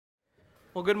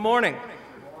Well, good morning.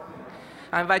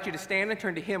 I invite you to stand and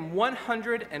turn to hymn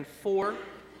 104.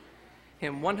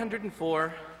 Hymn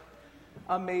 104,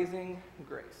 Amazing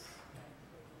Grace.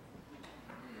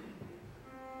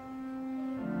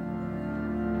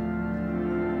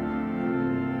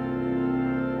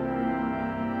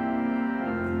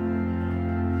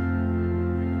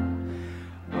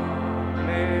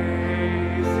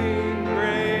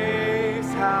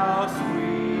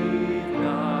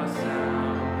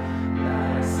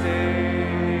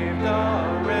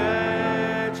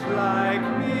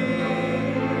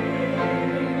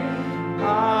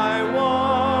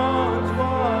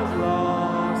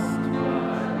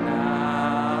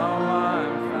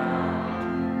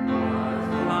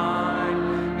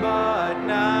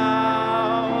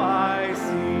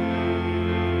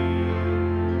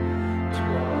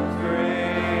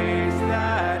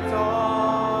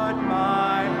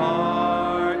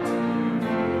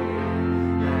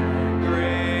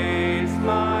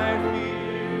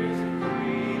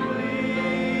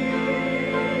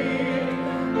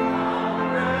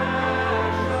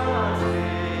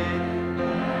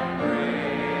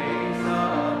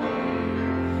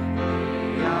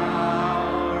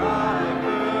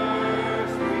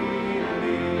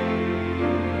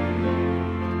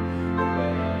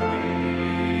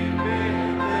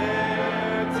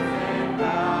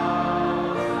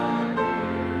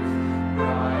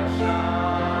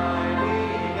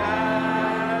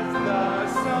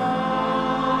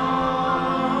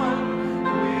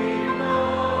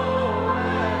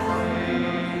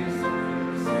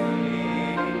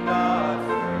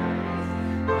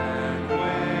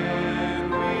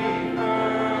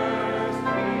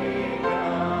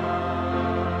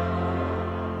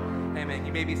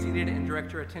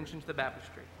 Your attention to the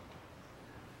baptistry.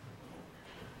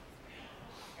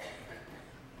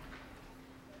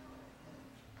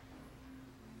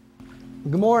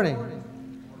 Good morning.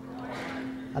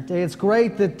 I tell you, it's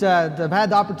great that I've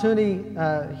had the opportunity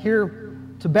here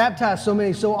to baptize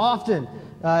so often.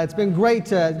 It's been great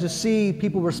to just see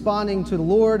people responding to the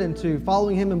Lord and to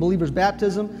following Him in believers'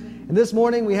 baptism. And this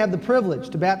morning we have the privilege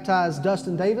to baptize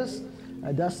Dustin Davis.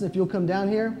 Dustin, if you'll come down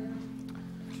here.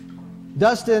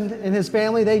 Dustin and his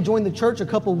family, they joined the church a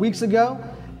couple weeks ago,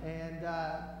 and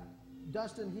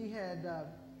Dustin, he had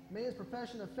made his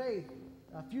profession of faith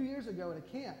a few years ago at a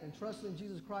camp and trusted in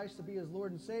Jesus Christ to be his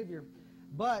Lord and Savior,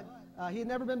 but he had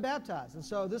never been baptized, and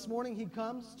so this morning he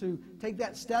comes to take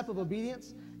that step of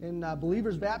obedience in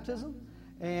believer's baptism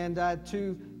and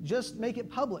to just make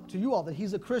it public to you all that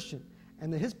he's a Christian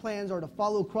and that his plans are to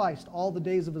follow Christ all the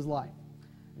days of his life.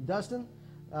 And Dustin,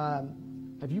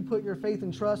 have you put your faith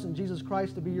and trust in Jesus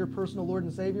Christ to be your personal Lord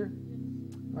and Savior?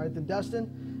 All right, then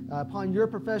Dustin, upon your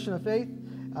profession of faith,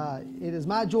 it is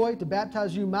my joy to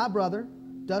baptize you, my brother,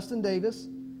 Dustin Davis,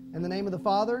 in the name of the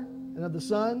Father, and of the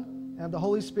Son, and of the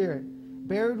Holy Spirit,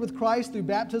 buried with Christ through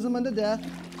baptism unto death,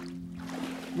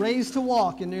 raised to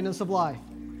walk in newness of life.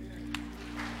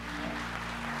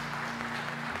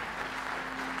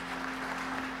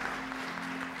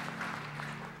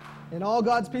 And all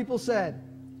God's people said,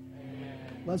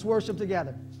 let's worship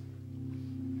together.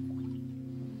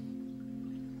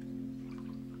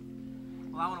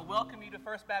 Well, I want to welcome you to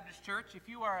First Baptist Church. If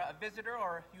you are a visitor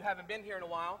or you haven't been here in a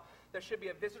while, there should be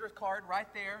a visitor's card right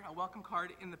there, a welcome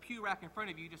card in the pew rack in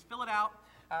front of you. Just fill it out,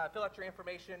 fill out your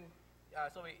information.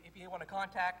 So if you want us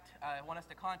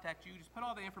to contact you, just put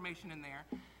all the information in there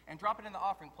and drop it in the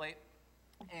offering plate,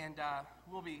 and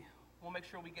we'll make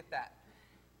sure we get that.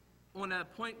 I want to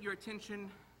point your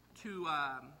attention to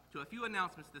a few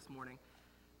announcements this morning.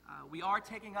 We are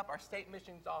taking up our state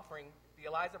missions offering, the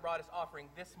Eliza Broadus offering,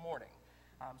 this morning.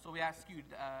 So we ask you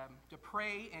to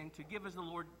pray and to give as the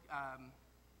Lord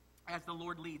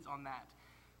leads on that.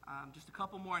 Just a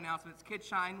couple more announcements. Kids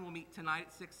Shine will meet tonight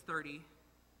at 6:30.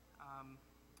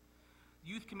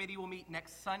 Youth Committee will meet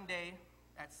next Sunday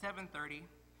at 7:30.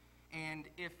 And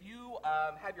if you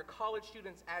have your college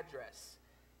student's address,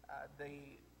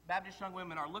 the Baptist Young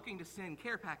Women are looking to send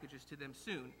care packages to them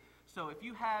soon. So if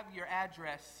you have your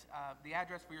address, the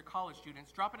address for your college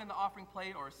students, drop it in the offering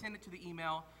plate or send it to the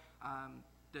email,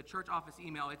 the church office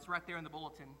email. It's right there in the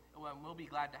bulletin. We'll be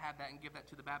glad to have that and give that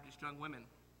to the Baptist Young Women.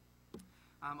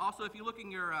 Also, if you look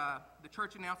in your the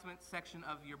church announcements section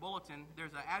of your bulletin,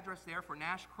 there's an address there for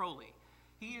Nash Crowley.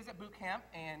 He is at boot camp,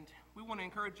 and we want to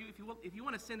encourage you, if you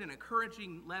want to send an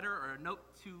encouraging letter or a note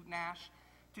to Nash,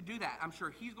 to do that. I'm sure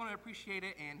he's going to appreciate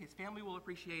it, and his family will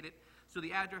appreciate it. So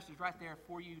the address is right there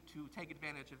for you to take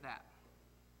advantage of that.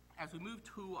 As we move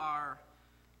to our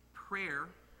prayer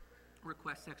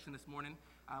request section this morning,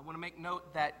 I want to make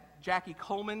note that Jackie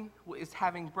Coleman is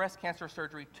having breast cancer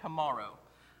surgery tomorrow.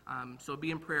 So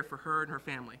be in prayer for her and her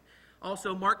family.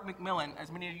 Also, Mark McMillan,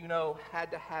 as many of you know,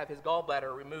 had to have his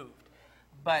gallbladder removed,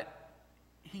 but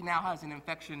he now has an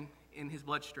infection in his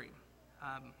bloodstream.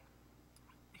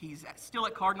 He's still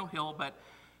at Cardinal Hill, but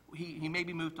he may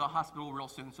be moved to a hospital real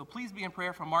soon. So please be in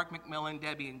prayer for Mark McMillan,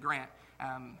 Debbie, and Grant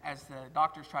as the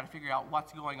doctors try to figure out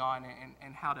what's going on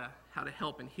and how to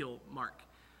help and heal Mark.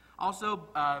 Also,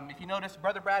 if you notice,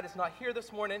 Brother Brad is not here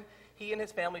this morning. He and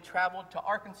his family traveled to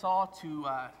Arkansas to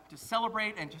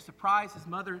celebrate and to surprise his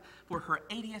mother for her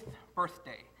 80th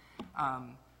birthday.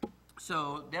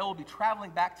 So they will be traveling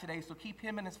back today, so keep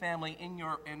him and his family in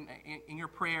your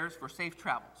prayers for safe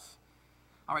travels.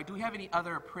 All right, do we have any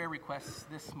other prayer requests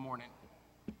this morning?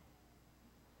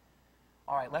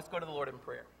 All right, let's go to the Lord in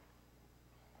prayer.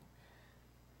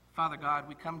 Father God,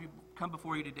 we come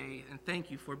before you today and thank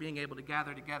you for being able to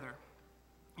gather together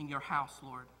in your house,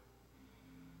 Lord.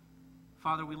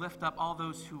 Father, we lift up all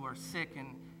those who are sick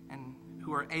and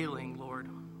who are ailing, Lord.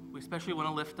 We especially want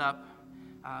to lift up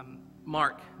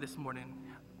Mark this morning.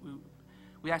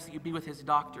 We ask that you be with his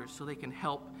doctors so they can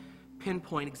help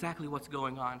pinpoint exactly what's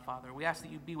going on, Father. We ask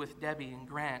that you be with Debbie and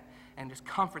Grant and just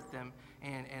comfort them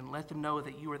and let them know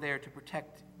that you are there to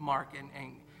protect Mark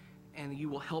and you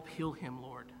will help heal him,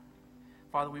 Lord.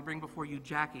 Father, we bring before you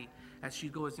Jackie as she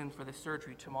goes in for the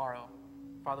surgery tomorrow.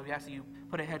 Father, we ask that you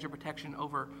put a hedge of protection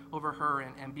over her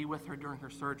and be with her during her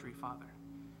surgery, Father.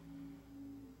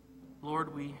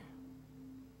 Lord, we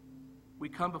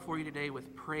come before you today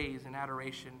with praise and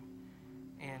adoration,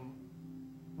 and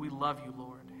we love you,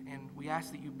 Lord. And we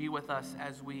ask that you be with us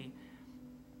as we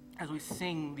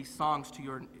sing these songs to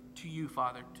you,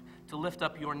 Father, to lift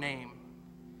up your name.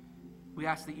 We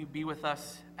ask that you be with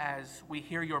us as we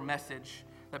hear your message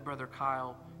that Brother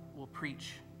Kyle will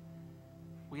preach.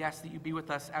 We ask that you be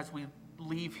with us as we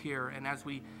leave here and as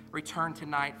we return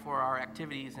tonight for our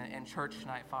activities and church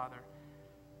tonight, Father.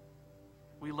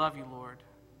 We love you, Lord.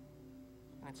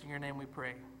 And it's in your name we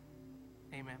pray.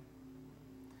 Amen.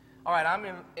 All right, I'm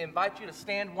going to invite you to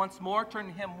stand once more. Turn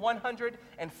to hymn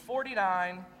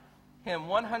 149. Hymn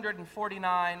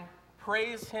 149.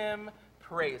 Praise him,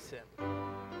 praise him.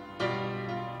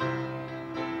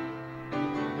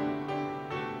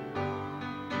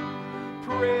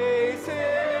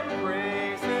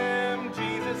 Praise him,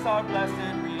 Jesus our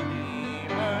blessed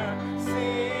Redeemer.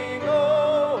 Sing,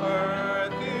 O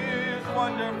earth, his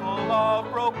wonderful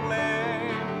love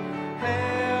proclaim.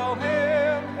 Hail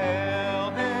him,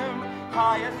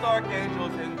 highest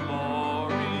archangels in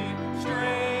glory.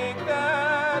 Strength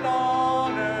and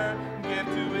honor give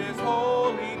to his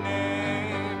holy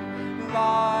name.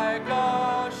 Like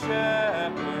a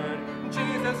shepherd,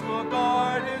 Jesus will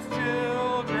guard his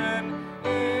children.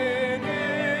 In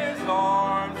his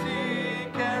arms he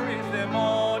carries them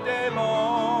all day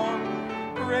long.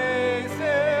 Praise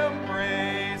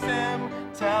him,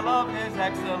 tell of his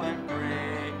excellent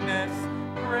greatness.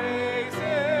 Praise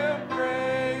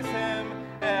him,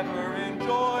 ever in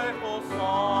joyful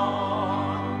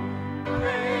song.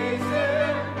 Praise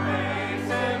him,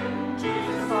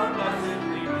 Jesus our blessed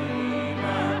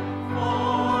Redeemer.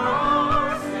 For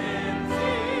our sins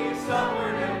he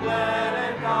suffered and bled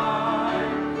and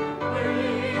died.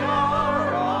 We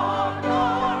are rock,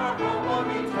 our hope of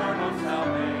eternal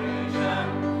salvation.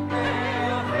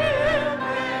 Hail him,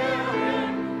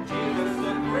 Jesus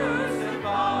the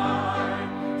crucified.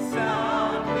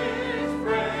 Sound his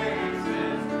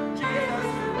praises, Jesus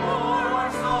who bore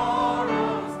our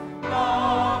sorrows.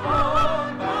 Love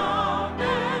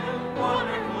unbounded,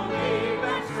 wonderful, deep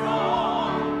and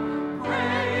strong.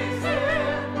 Praise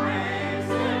him,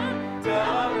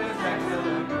 tell of his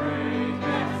excellent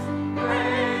greatness.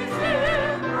 Praise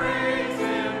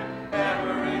him,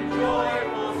 ever in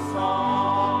joyful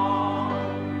song.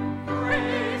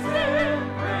 Praise him,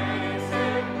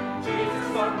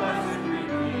 Jesus our blessed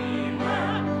Redeemer.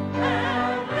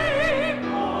 Heavenly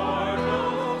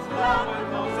portals, loud with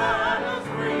hosannas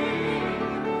ring.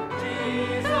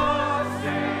 Jesus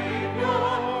Savior,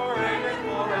 reigneth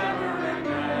forever and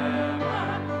ever.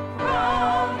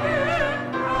 Crown him,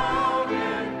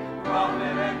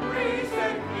 prophet and priest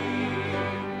and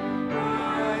king.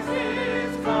 Christ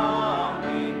is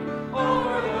coming,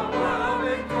 over the world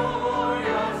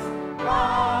victorious.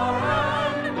 Power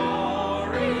and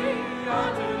glory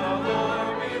unto the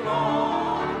Lord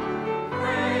belong.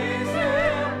 Praise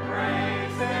him,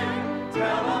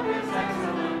 tell of his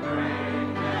excellent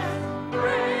greatness.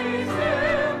 Praise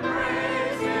him,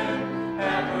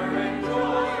 ever in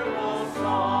joyful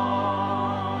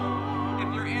song. If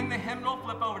you're in the hymnal,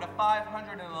 flip over to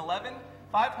 511.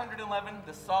 511,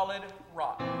 The Solid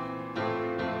Rock.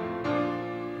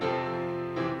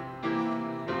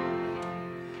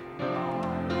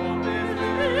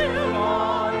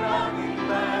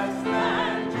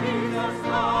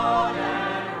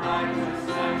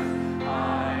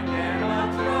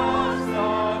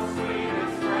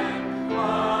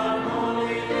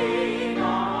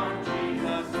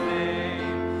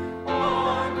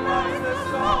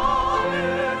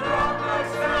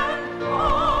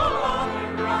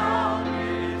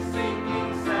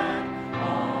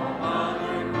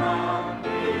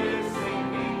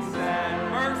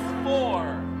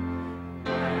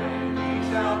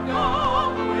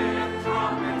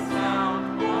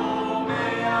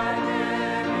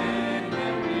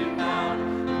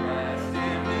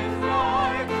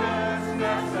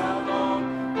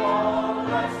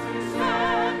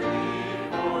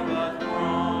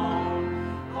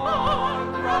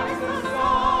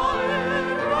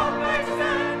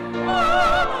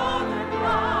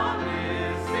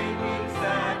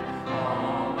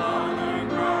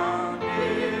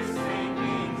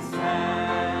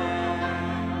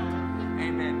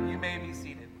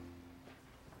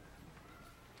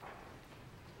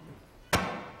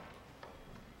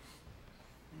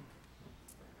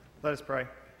 Let us pray.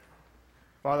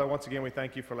 Father, once again, we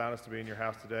thank you for allowing us to be in your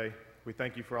house today. We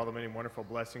thank you for all the many wonderful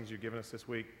blessings you've given us this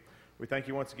week. We thank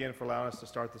you once again for allowing us to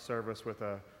start the service with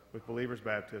believers'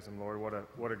 baptism, Lord.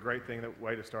 What a great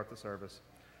way to start the service.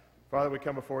 Father, we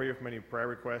come before you with many prayer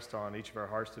requests on each of our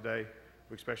hearts today.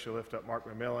 We especially lift up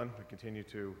Mark McMillan. We continue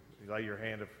to lay your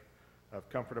hand of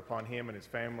comfort upon him and his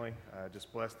family.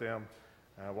 Just bless them,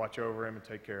 watch over him, and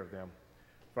take care of them.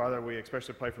 Father, we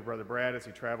especially pray for Brother Brad as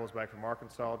he travels back from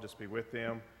Arkansas. Just be with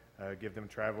them, give them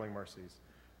traveling mercies.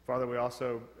 Father, we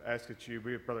also ask that you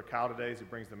be with Brother Kyle today as he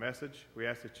brings the message. We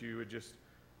ask that you would just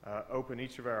open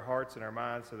each of our hearts and our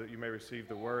minds so that you may receive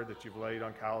the word that you've laid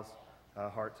on Kyle's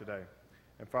heart today.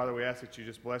 And Father, we ask that you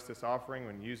just bless this offering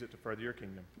and use it to further your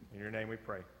kingdom. In your name we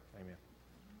pray. Amen.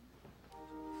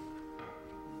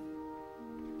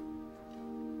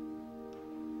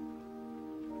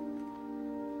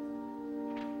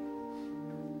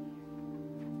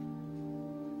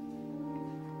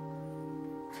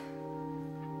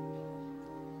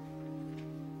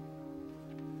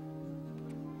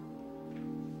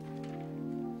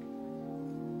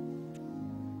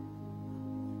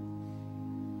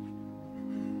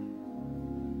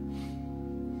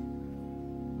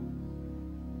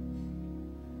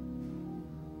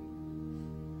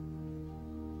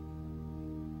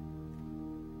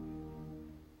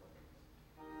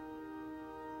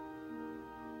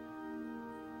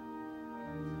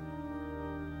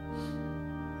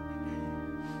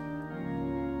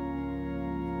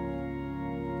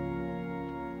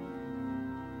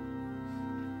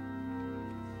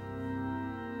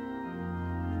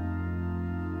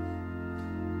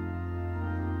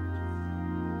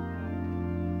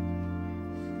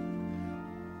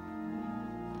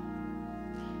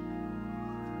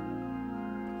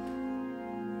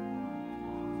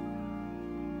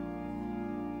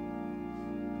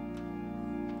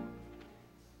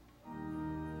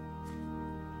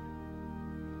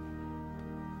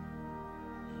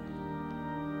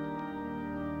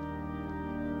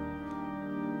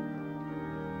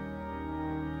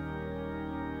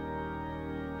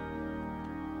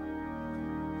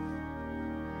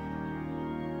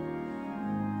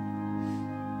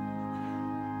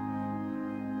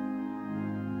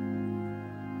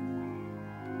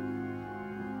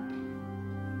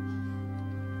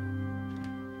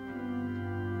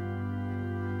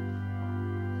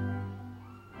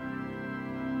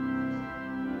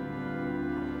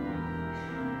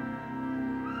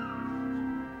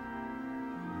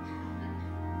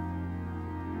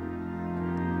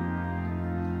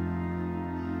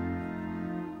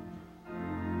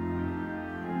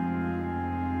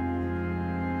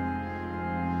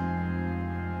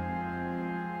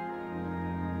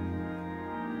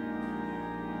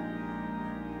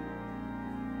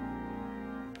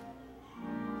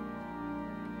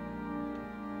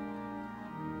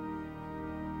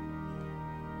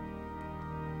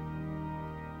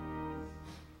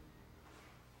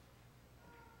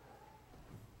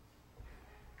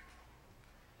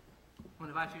 I'm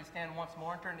going to invite you to stand once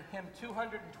more and turn to hymn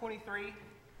 223.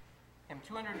 Hymn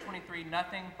 223,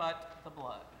 Nothing But the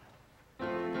Blood.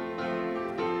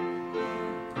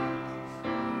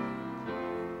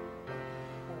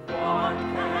 What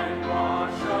can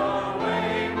wash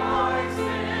away my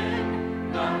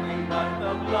sin? Nothing but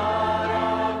the blood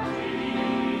of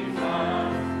Jesus.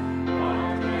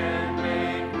 What can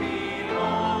make me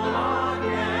whole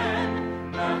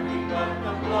again? Nothing but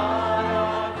the blood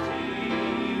of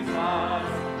Jesus.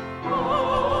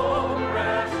 Oh,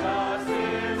 precious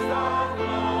is the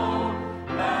flow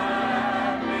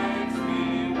that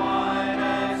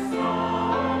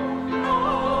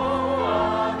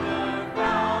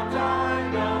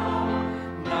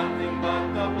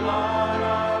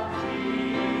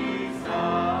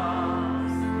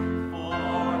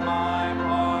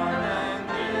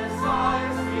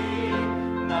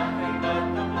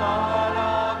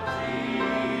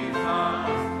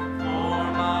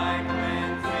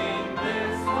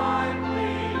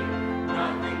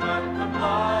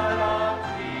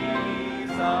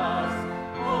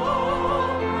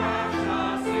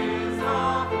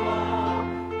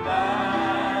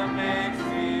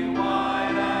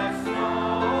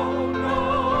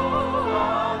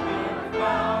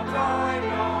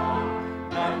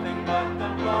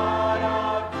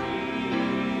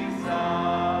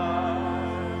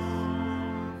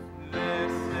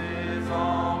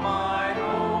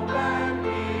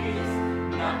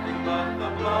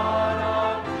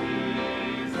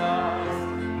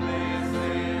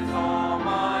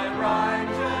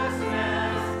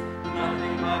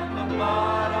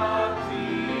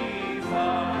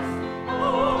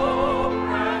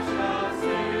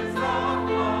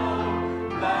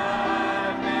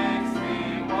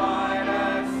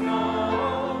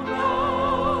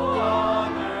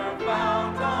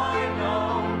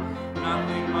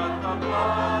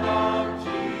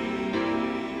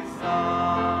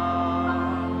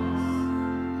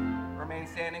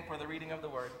reading of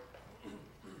the word.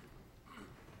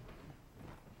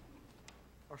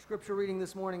 Our scripture reading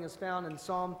this morning is found in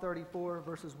Psalm 34,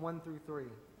 verses 1 through 3.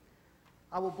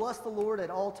 I will bless the Lord at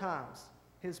all times.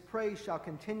 His praise shall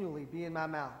continually be in my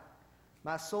mouth.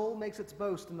 My soul makes its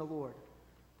boast in the Lord.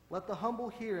 Let the humble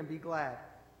hear and be glad.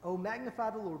 Oh, magnify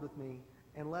the Lord with me,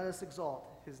 and let us exalt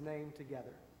his name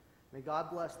together. May God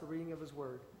bless the reading of his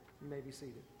word. You may be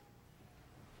seated.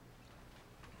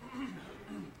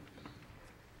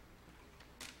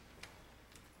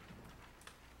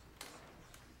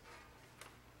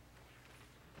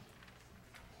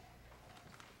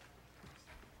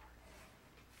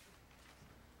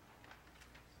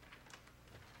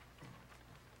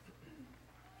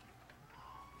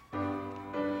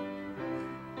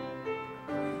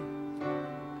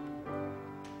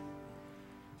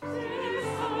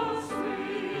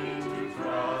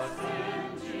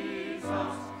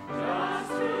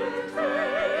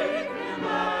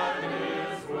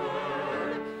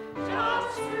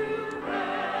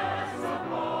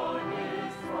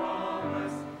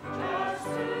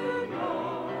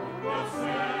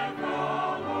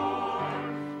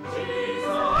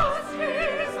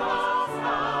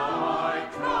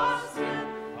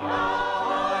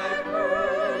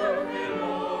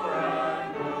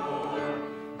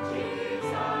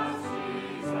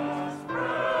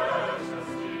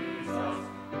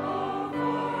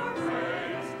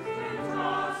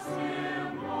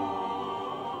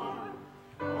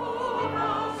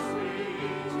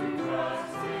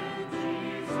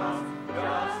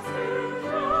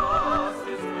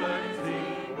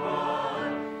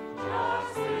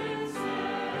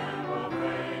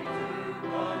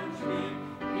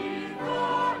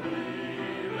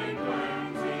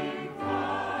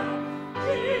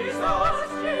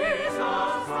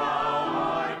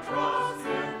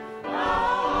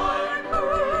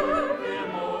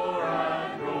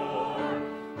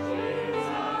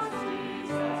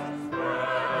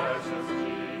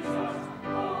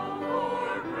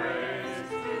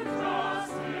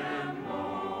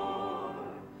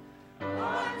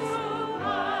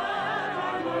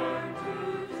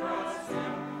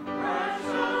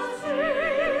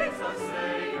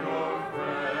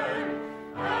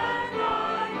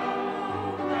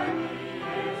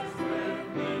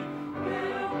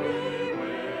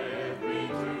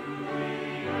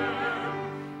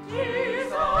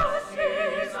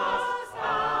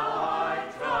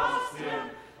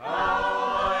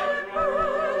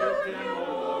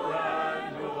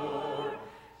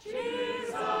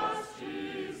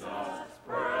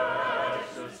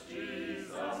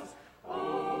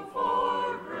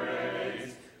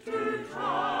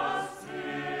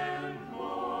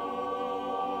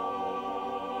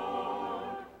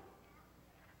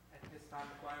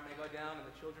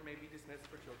 Children may be dismissed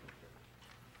for children's church.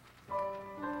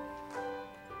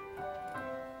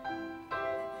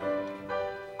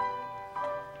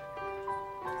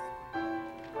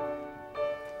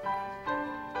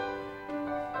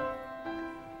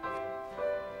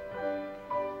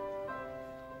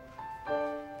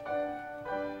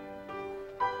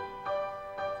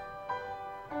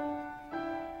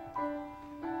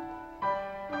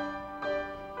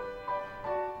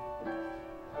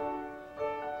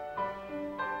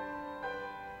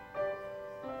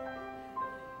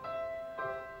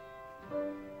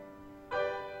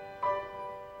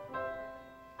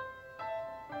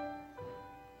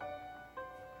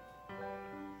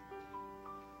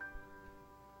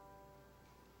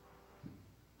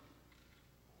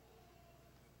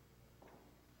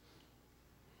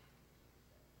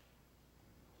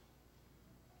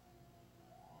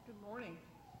 Good morning.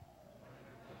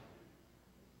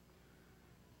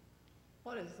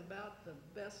 What is about the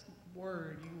best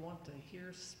word you want to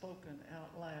hear spoken out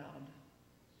loud?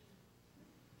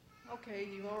 Okay,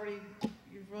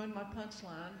 you've ruined my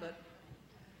punchline, but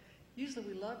usually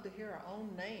we love to hear our own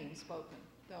name spoken,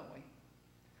 don't we?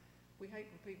 We hate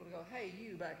for people to go, hey,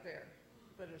 you back there.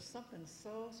 But there's something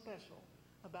so special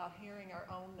about hearing our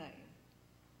own name.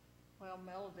 Well,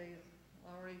 Melody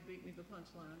already beat me to the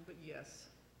punchline, but yes.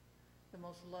 The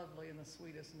most lovely and the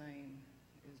sweetest name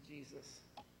is Jesus,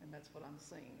 and that's what I'm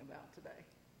singing about today.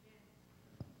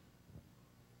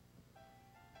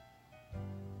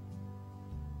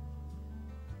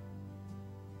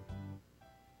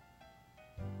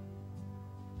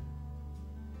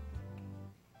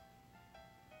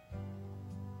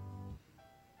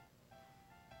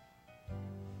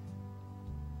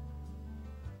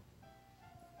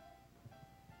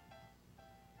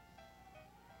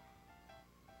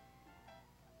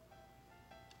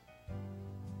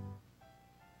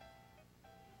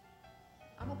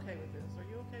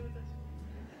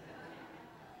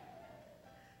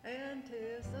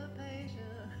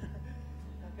 anticipation.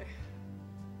 Okay,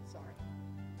 sorry.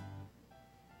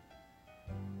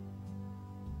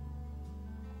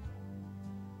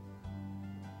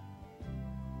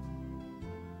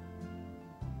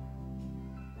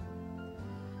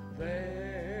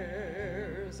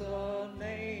 There's a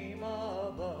name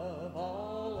above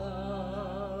all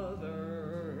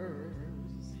others,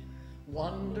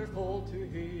 wonderful to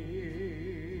hear,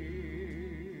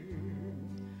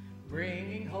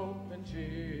 bringing hope and cheer.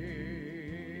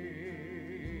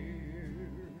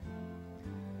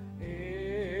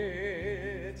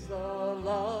 It's the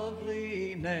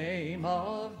lovely name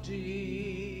of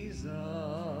Jesus,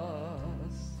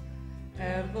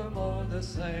 evermore the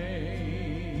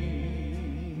same.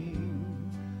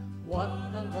 What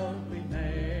a lovely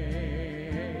name.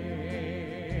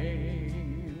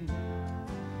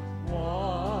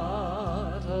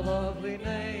 What a lovely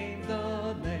name,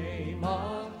 the name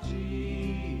of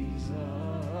Jesus,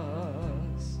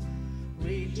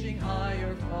 reaching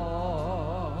higher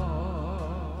far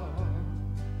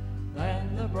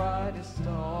than the brightest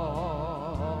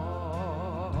star,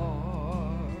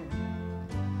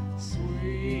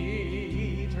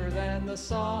 sweeter than the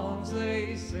songs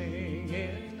they sing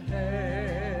in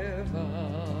heaven,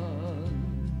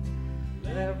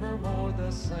 evermore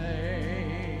the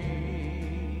same.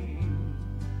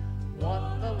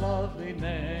 What a lovely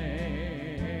name.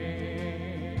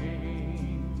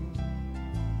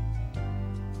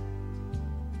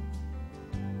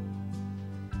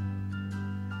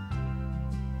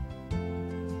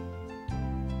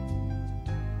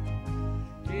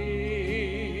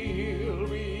 He'll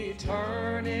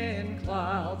return in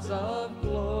clouds of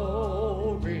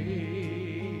glory,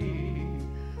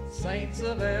 saints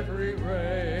of every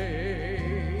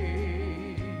race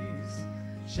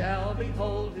shall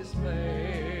behold his face.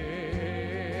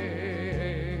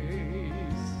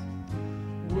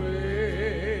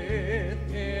 With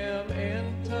him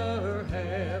enter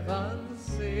heaven's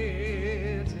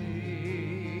city,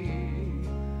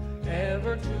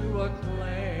 ever to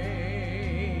acclaim.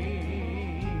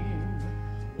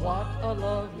 What a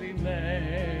lovely name.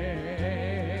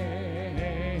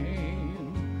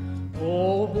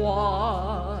 Oh,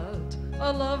 what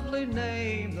a lovely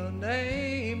name, the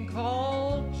name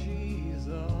called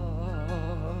Jesus,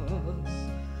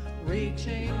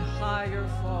 reaching higher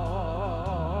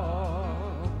far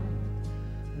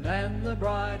than the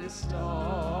brightest star,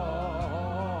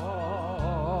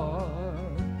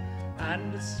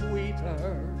 and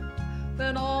sweeter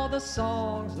than all the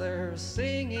songs they're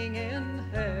singing in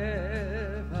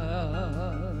heaven.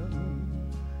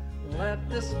 Let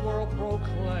this world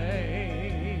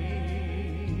proclaim,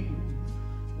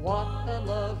 what a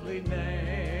lovely name.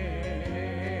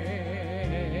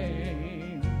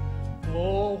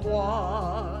 Oh,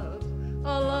 what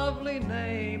a lovely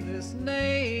name, this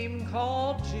name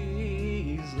called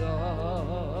Jesus,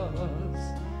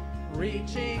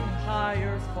 reaching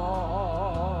higher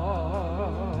far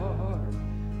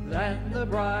than the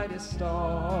brightest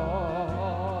star,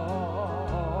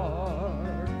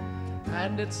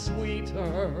 and it's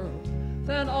sweeter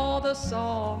than all the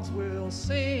songs we'll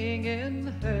sing in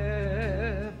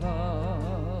heaven.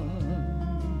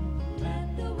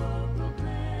 Let the world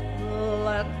proclaim,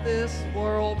 let this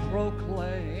world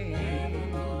proclaim,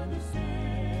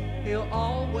 he'll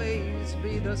always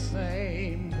be the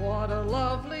same. What a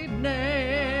lovely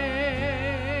name.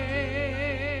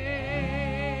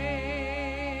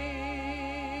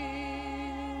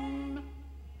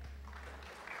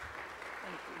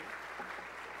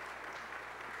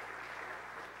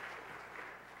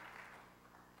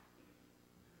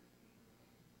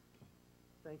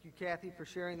 Thank you, Kathy, for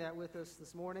sharing that with us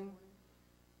this morning.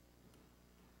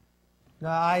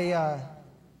 Now, I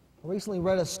recently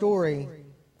read a story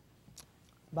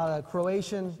about a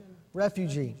Croatian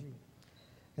refugee.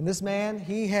 And this man,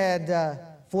 he had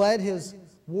fled his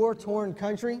war-torn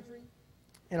country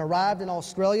and arrived in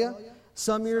Australia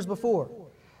some years before.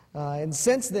 And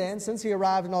since then, since he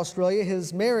arrived in Australia,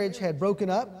 his marriage had broken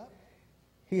up.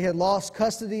 He had lost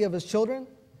custody of his children.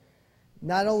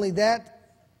 Not only that,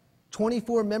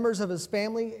 24 members of his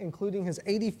family, including his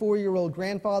 84-year-old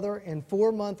grandfather and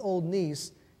 4-month-old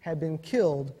niece, had been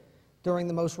killed during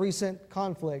the most recent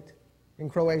conflict in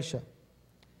Croatia.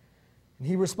 And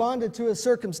he responded to his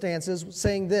circumstances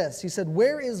saying this. He said,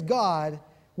 "Where is God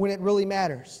when it really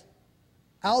matters?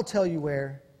 I'll tell you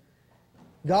where.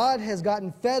 God has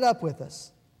gotten fed up with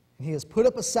us, and he has put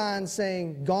up a sign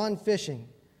saying, 'Gone fishing,'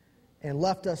 and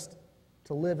left us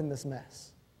to live in this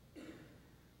mess."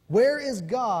 Where is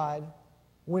God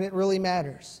when it really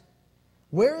matters?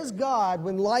 Where is God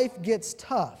when life gets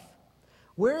tough?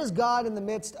 Where is God in the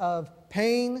midst of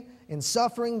pain and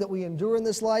suffering that we endure in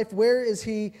this life? Where is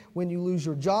He when you lose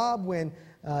your job, when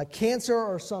cancer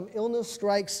or some illness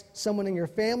strikes someone in your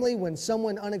family, when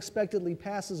someone unexpectedly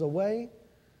passes away?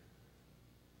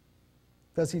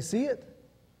 Does He see it?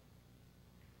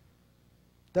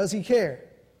 Does He care?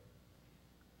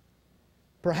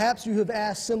 Perhaps you have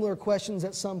asked similar questions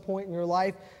at some point in your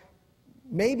life.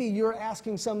 Maybe you're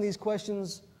asking some of these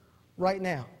questions right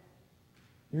now.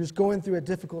 You're just going through a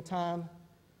difficult time,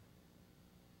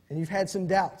 and you've had some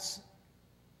doubts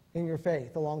in your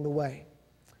faith along the way.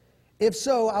 If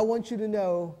so, I want you to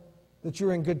know that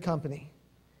you're in good company,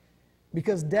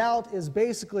 because doubt is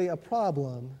basically a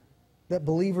problem that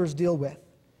believers deal with.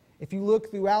 If you look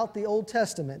throughout the Old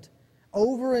Testament,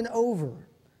 over and over,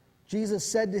 Jesus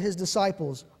said to His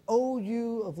disciples, "O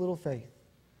you of little faith."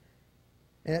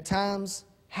 And at times,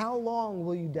 how long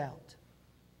will you doubt?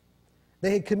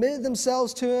 They had committed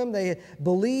themselves to Him, they had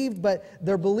believed, but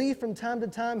their belief from time to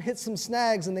time hit some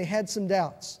snags and they had some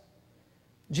doubts.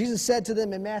 Jesus said to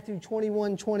them in Matthew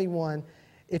 21:21,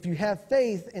 "If you have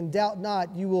faith and doubt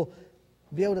not, you will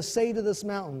be able to say to this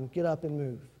mountain, 'Get up and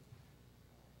move.'"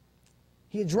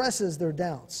 He addresses their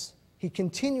doubts. He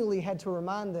continually had to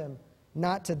remind them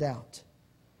not to doubt.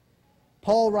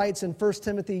 Paul writes in 1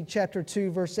 Timothy chapter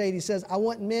 2, verse 8, he says, "I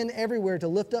want men everywhere to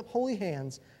lift up holy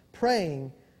hands,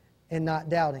 praying and not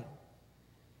doubting."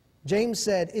 James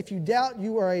said, "If you doubt,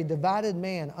 you are a divided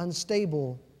man,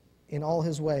 unstable in all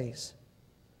his ways."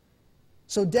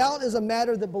 So doubt is a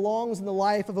matter that belongs in the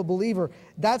life of a believer.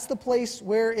 That's the place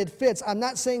where it fits. I'm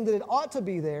not saying that it ought to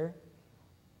be there,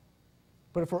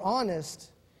 but if we're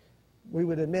honest, we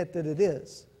would admit that it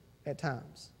is at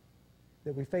times.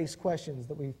 That we face questions,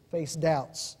 that we face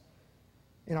doubts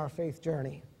in our faith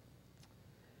journey.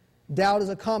 Doubt is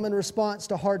a common response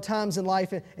to hard times in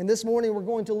life. And this morning we're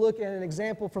going to look at an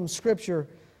example from Scripture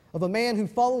of a man who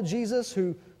followed Jesus,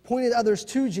 who pointed others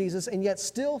to Jesus, and yet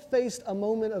still faced a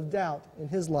moment of doubt in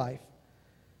his life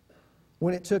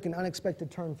when it took an unexpected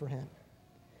turn for him.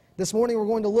 This morning we're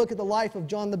going to look at the life of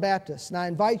John the Baptist. And I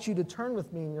invite you to turn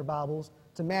with me in your Bibles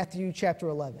to Matthew chapter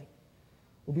 11.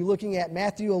 We'll be looking at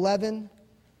Matthew 11,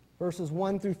 verses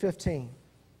 1 through 15.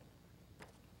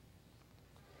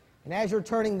 And as you're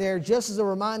turning there, just as a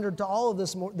reminder to all of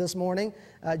this morning,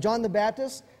 John the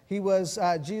Baptist, he was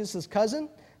Jesus' cousin.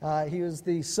 He was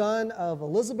the son of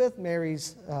Elizabeth,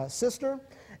 Mary's sister.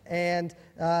 And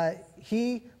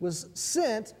he was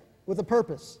sent with a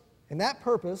purpose. And that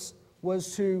purpose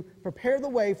was to prepare the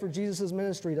way for Jesus'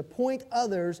 ministry, to point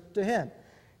others to Him.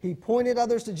 He pointed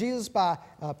others to Jesus by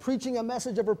preaching a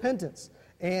message of repentance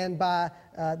and by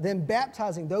then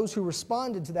baptizing those who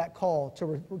responded to that call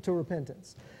to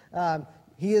repentance.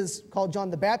 He is called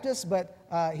John the Baptist, but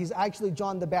he's actually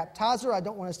John the Baptizer. I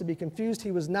don't want us to be confused.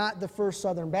 He was not the first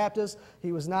Southern Baptist.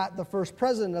 He was not the first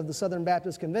president of the Southern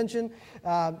Baptist Convention.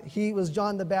 He was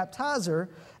John the Baptizer.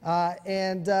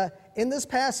 And in this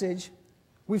passage,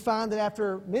 we find that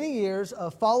after many years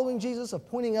of following Jesus, of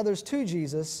pointing others to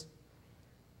Jesus,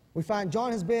 we find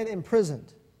John has been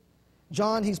imprisoned.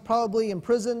 John, he's probably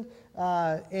imprisoned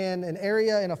in an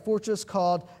area, in a fortress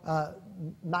called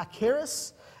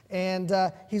Machaerus, and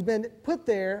he's been put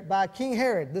there by King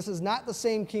Herod. This is not the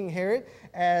same King Herod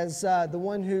as the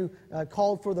one who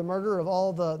called for the murder of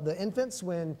all the infants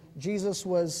when Jesus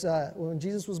was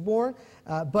born,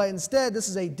 but instead this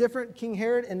is a different King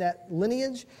Herod in that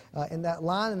lineage, in that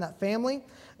line, in that family.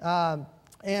 John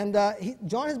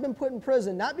has been put in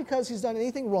prison, not because he's done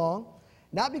anything wrong,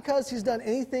 not because he's done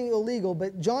anything illegal,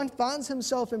 but John finds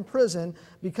himself in prison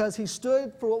because he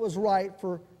stood for what was right,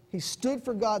 he stood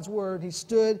for God's word, he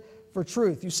stood for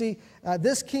truth. You see,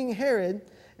 this King Herod,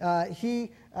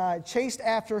 he chased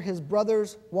after his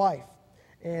brother's wife,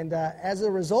 and as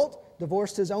a result,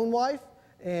 divorced his own wife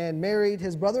and married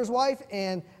his brother's wife,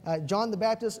 and John the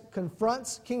Baptist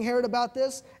confronts King Herod about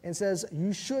this and says,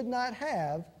 "You should not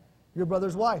have your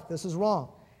brother's wife. This is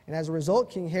wrong." And as a result,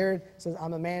 King Herod says,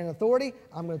 "I'm a man in authority.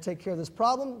 I'm going to take care of this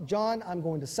problem. John, I'm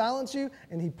going to silence you."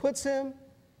 And he puts him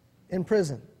in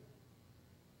prison.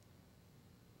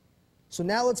 So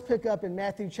now let's pick up in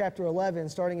Matthew chapter 11,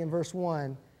 starting in verse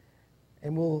 1.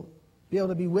 And we'll be able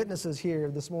to be witnesses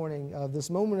here this morning of this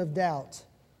moment of doubt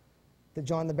that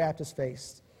John the Baptist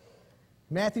faced.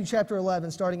 Matthew chapter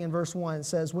 11, starting in verse 1,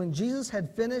 says, "When Jesus had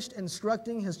finished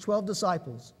instructing His 12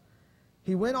 disciples,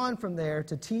 He went on from there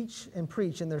to teach and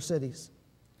preach in their cities.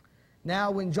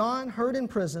 Now when John heard in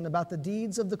prison about the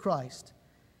deeds of the Christ,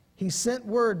 he sent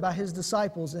word by his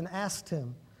disciples and asked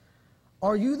him,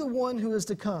 'Are you the one who is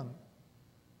to come,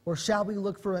 or shall we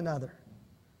look for another?'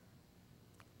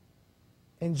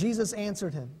 And Jesus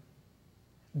answered him,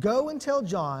 Go and tell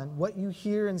John what you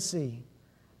hear and see.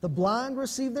 The blind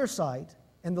receive their sight,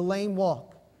 and the lame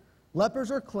walk.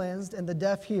 Lepers are cleansed, and the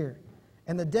deaf hear.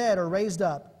 And the dead are raised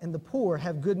up, and the poor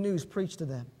have good news preached to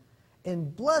them.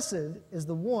 And blessed is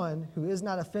the one who is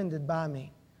not offended by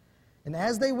me." And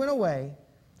as they went away,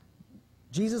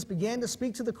 Jesus began to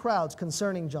speak to the crowds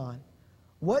concerning John.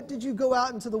 "What did you go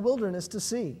out into the wilderness to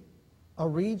see? A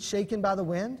reed shaken by the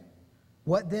wind?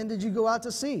 What then did you go out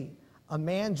to see? A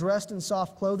man dressed in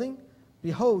soft clothing?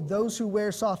 Behold, those who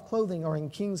wear soft clothing are in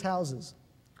kings' houses.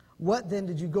 What then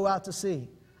did you go out to see?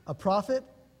 A prophet?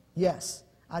 Yes,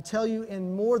 I tell you,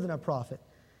 and more than a prophet.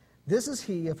 This is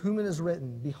he of whom it is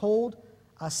written, Behold,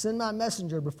 I send my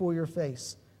messenger before your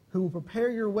face, who will prepare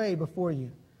your way before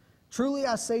you. Truly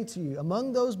I say to you,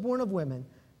 among those born of women,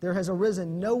 there has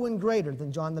arisen no one greater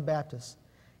than John the Baptist.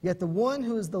 Yet the one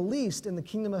who is the least in the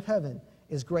kingdom of heaven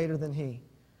is greater than he.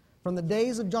 From the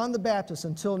days of John the Baptist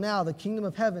until now, the kingdom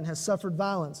of heaven has suffered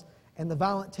violence, and the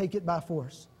violent take it by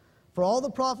force. For all the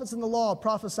prophets in the law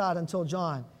prophesied until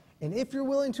John, and if you're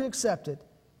willing to accept it,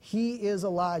 he is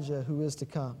Elijah who is to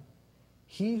come.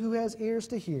 He who has ears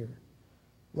to hear,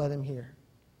 let him hear."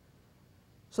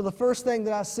 So the first thing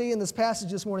that I see in this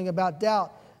passage this morning about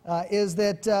doubt is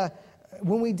that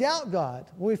when we doubt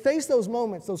God, when we face those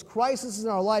moments, those crises in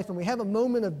our life, and we have a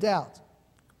moment of doubt,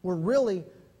 we're really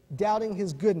doubting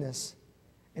His goodness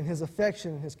and His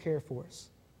affection and His care for us.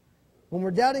 When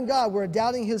we're doubting God, we're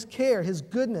doubting His care, His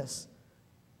goodness,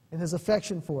 and His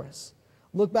affection for us.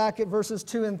 Look back at verses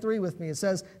 2 and 3 with me. It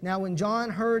says, "Now when John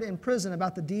heard in prison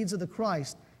about the deeds of the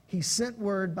Christ, he sent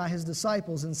word by his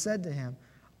disciples and said to him,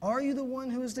 Are you the one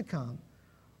who is to come,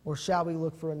 or shall we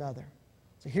look for another?"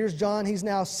 So here's John. He's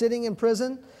now sitting in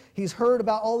prison. He's heard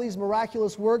about all these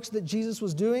miraculous works that Jesus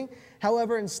was doing.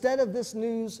 However, instead of this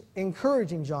news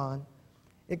encouraging John,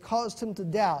 it caused him to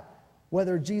doubt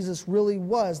whether Jesus really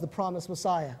was the promised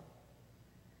Messiah.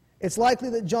 It's likely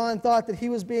that John thought that he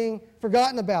was being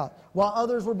forgotten about while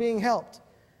others were being helped.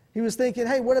 He was thinking,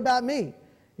 hey, what about me?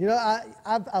 You know,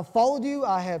 I've followed you,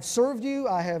 I have served you,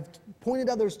 I have pointed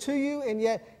others to you, and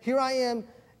yet here I am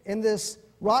in this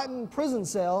rotten prison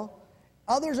cell.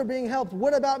 Others are being helped.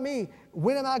 What about me?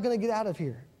 When am I going to get out of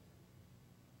here?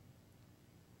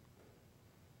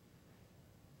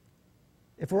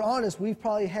 If we're honest, we've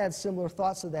probably had similar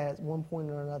thoughts to that at one point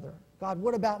or another. God,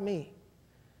 what about me?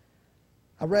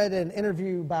 I read an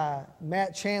interview by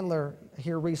Matt Chandler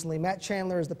here recently. Matt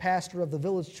Chandler is the pastor of the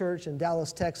Village Church in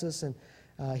Dallas, Texas, and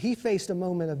he faced a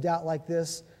moment of doubt like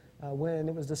this when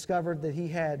it was discovered that he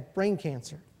had brain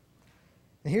cancer.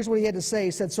 And here's what he had to say.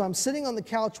 He said, "So I'm sitting on the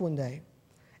couch one day,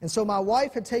 and so my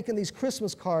wife had taken these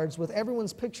Christmas cards with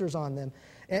everyone's pictures on them,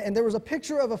 and there was a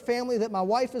picture of a family that my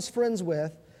wife is friends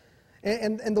with,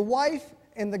 and the wife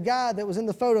and the guy that was in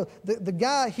the photo, the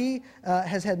guy, he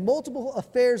has had multiple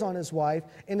affairs on his wife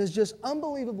and is just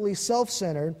unbelievably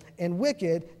self-centered and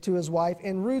wicked to his wife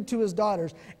and rude to his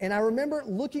daughters. And I remember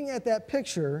looking at that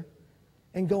picture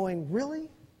and going,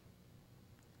 really?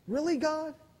 Really,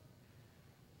 God?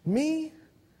 Me?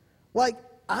 Like,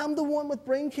 I'm the one with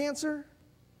brain cancer?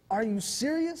 Are you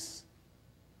serious?"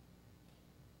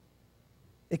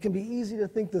 It can be easy to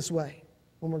think this way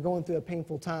when we're going through a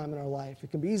painful time in our life.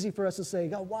 It can be easy for us to say,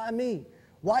 God, why me?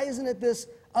 Why isn't it this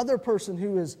other person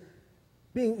who's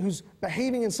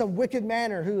behaving in some wicked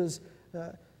manner, who is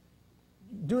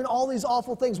doing all these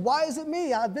awful things? Why is it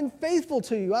me? I've been faithful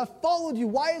to you. I've followed you.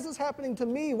 Why is this happening to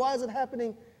me? Why is it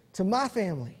happening to my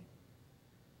family?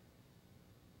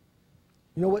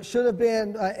 You know, what should have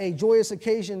been a joyous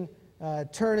occasion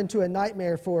turned into a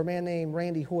nightmare for a man named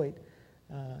Randy Hoyt.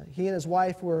 He and his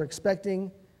wife were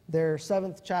expecting their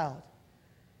 7th child.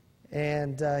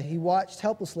 And he watched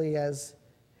helplessly as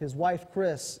his wife,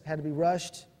 Chris, had to be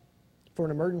rushed for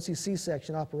an emergency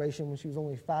C-section operation when she was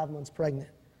only 5 months pregnant.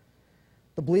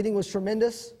 The bleeding was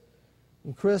tremendous,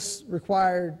 and Chris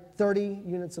required 30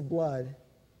 units of blood.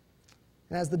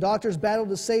 And as the doctors battled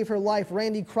to save her life,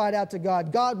 Randy cried out to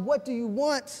God, God, what do you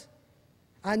want?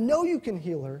 I know you can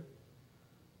heal her.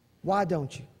 Why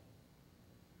don't you?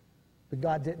 But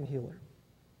God didn't heal her.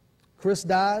 Chris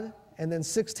died, and then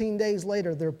 16 days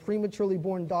later, their prematurely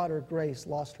born daughter, Grace,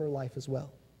 lost her life as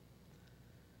well.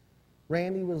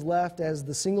 Randy was left as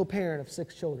the single parent of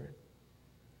 6 children.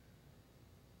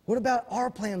 What about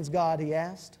our plans, God, he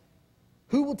asked.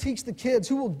 Who will teach the kids?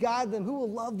 Who will guide them? Who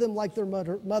will love them like their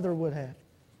mother would have?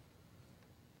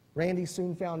 Randy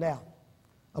soon found out.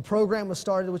 A program was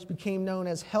started which became known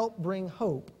as Help Bring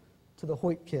Hope to the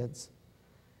Hoyt kids.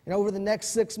 And over the next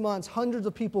 6 months, hundreds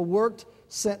of people worked,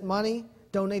 sent money,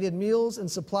 donated meals and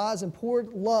supplies, and poured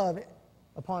love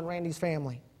upon Randy's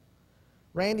family.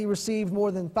 Randy received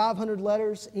more than 500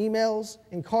 letters, emails,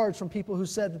 and cards from people who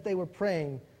said that they were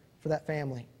praying for that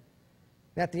family.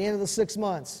 And at the end of the 6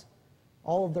 months,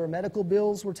 all of their medical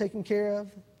bills were taken care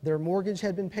of, their mortgage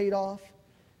had been paid off,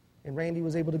 and Randy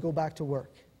was able to go back to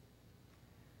work.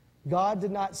 God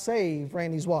did not save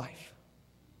Randy's wife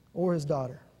or his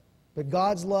daughter, but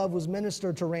God's love was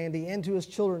ministered to Randy and to his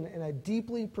children in a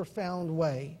deeply profound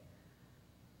way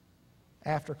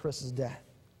after Chris's death.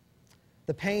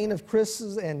 The pain of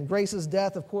Chris's and Grace's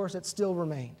death, of course, it still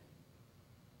remained.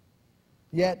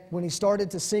 Yet, when he started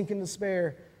to sink in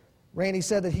despair, Randy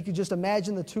said that he could just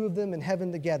imagine the two of them in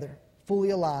heaven together,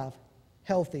 fully alive,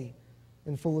 healthy,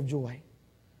 and full of joy.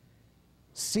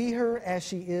 See her as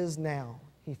she is now,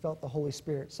 he felt the Holy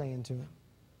Spirit saying to him.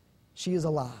 She is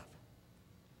alive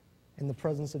in the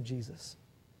presence of Jesus.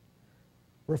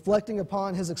 Reflecting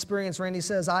upon his experience, Randy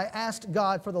says, I asked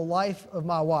God for the life of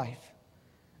my wife.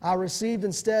 I received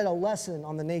instead a lesson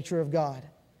on the nature of God.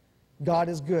 God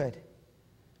is good.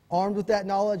 Armed with that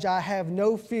knowledge, I have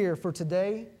no fear for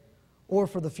today or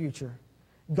for the future.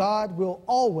 God will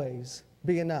always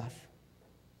be enough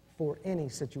for any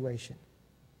situation.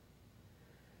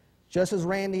 Just as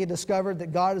Randy had discovered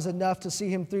that God is enough to see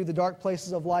him through the dark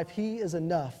places of life, He is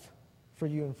enough for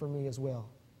you and for me as well.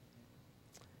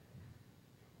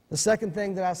 The second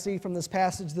thing that I see from this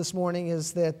passage this morning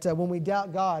is that when we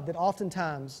doubt God, that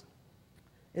oftentimes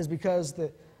is because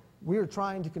that we are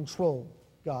trying to control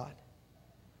God.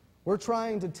 We're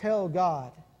trying to tell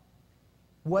God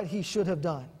what He should have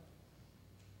done,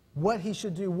 what He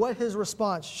should do, what His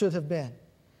response should have been.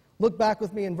 Look back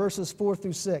with me in verses 4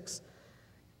 through 6.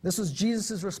 This was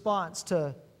Jesus' response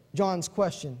to John's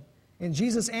question. And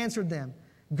Jesus answered them,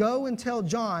 Go and tell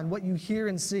John what you hear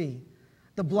and see.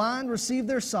 The blind receive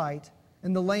their sight,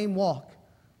 and the lame walk.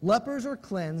 Lepers are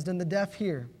cleansed, and the deaf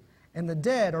hear. And the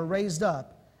dead are raised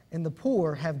up, and the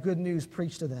poor have good news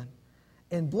preached to them.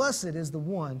 And blessed is the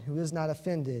one who is not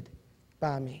offended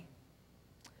by me.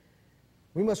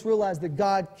 We must realize that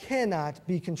God cannot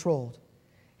be controlled.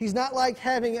 He's not like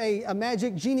having a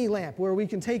magic genie lamp where we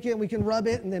can take it and we can rub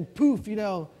it and then poof,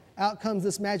 out comes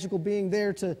this magical being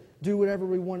there to do whatever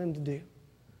we want Him to do.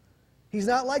 He's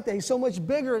not like that. He's so much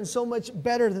bigger and so much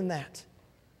better than that.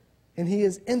 And He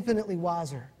is infinitely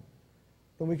wiser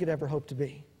than we could ever hope to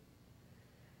be.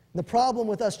 The problem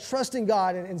with us trusting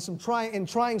God in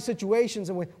trying situations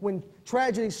and when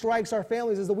tragedy strikes our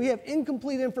families is that we have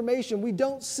incomplete information. We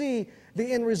don't see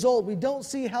the end result. We don't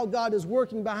see how God is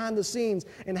working behind the scenes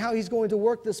and how He's going to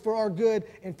work this for our good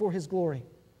and for His glory.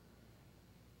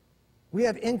 We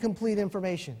have incomplete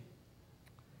information.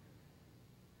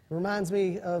 It reminds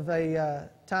me of a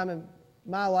time in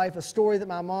my life, a story that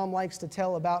my mom likes to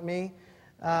tell about me.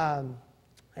 There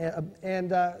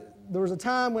was a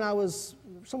time when I was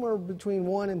somewhere between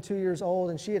 1 and 2 years old,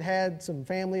 and she had some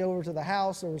family over to the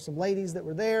house. There were some ladies that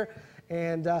were there,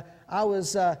 and I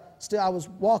was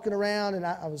walking around, and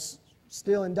I was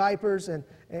still in diapers,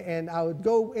 and I would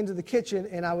go into the kitchen,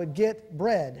 and I would get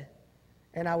bread,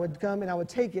 and I would come and I would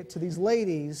take it to these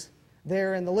ladies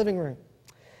there in the living room.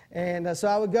 And so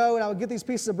I would go and I would get these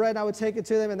pieces of bread and I would take it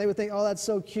to them, and they would think, oh, that's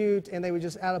so cute, and they would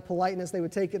just, out of politeness, they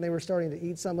would take it and they were starting to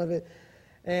eat some of it.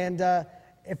 And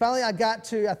finally I got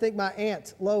to, I think, my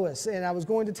Aunt Lois, and I was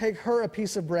going to take her a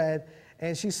piece of bread,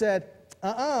 and she said,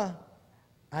 I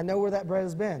know where that bread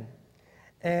has been.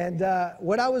 And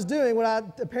what I was doing, what I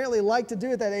apparently liked to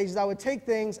do at that age, is I would take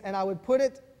things and I would put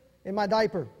it in my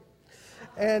diaper.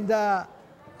 And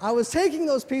I was taking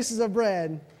those pieces of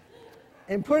bread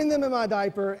and putting them in my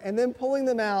diaper and then pulling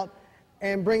them out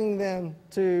and bringing them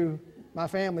to my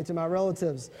family, to my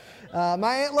relatives.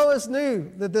 My Aunt Lois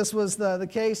knew that this was the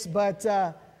case, but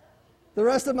the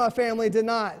rest of my family did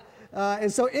not.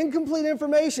 And so incomplete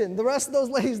information. The rest of those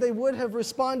ladies, they would have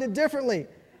responded differently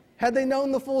had they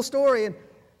known the full story. And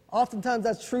oftentimes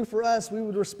that's true for us. We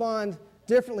would respond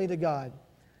differently to God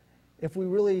if we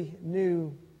really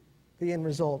knew the end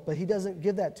result. But He doesn't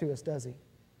give that to us, does He?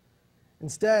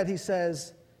 Instead, He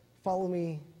says, follow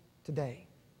me today.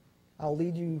 I'll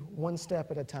lead you one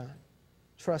step at a time.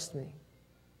 Trust me.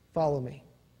 Follow me.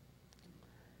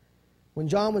 When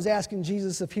John was asking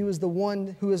Jesus if He was the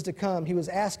one who is to come, he was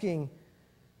asking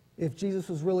if Jesus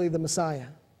was really the Messiah.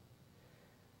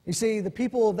 You see, the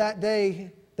people of that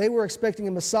day, they were expecting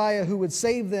a Messiah who would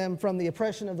save them from the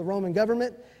oppression of the Roman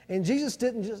government, and Jesus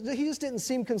didn't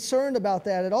seem concerned about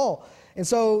that at all. And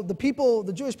so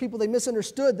the Jewish people, they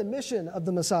misunderstood the mission of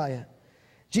the Messiah.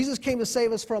 Jesus came to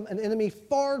save us from an enemy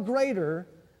far greater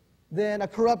than a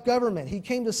corrupt government. He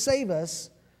came to save us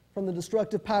from the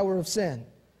destructive power of sin.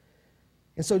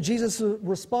 And so Jesus'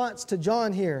 response to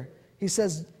John here, he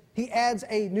says, he adds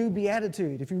a new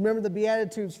beatitude. If you remember the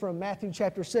beatitudes from Matthew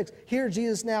chapter 6, here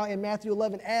Jesus now in Matthew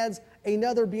 11 adds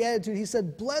another beatitude. He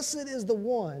said, "Blessed is the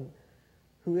one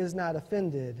who is not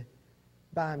offended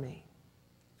by me."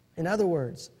 In other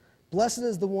words, blessed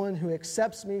is the one who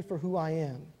accepts me for who I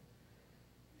am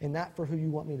and not for who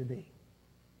you want me to be.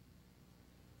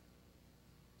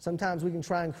 Sometimes we can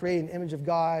try and create an image of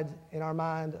God in our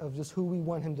mind of just who we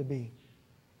want him to be.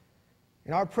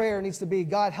 And our prayer needs to be,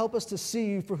 God, help us to see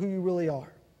you for who you really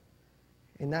are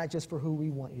and not just for who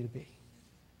we want you to be.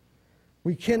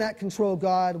 We cannot control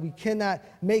God. We cannot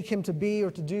make him to be or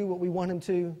to do what we want him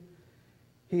to.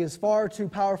 He is far too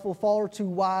powerful, far too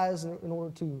wise in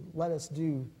order to let us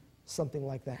do something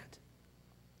like that.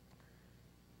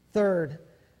 Third,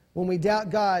 when we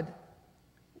doubt God,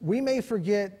 we may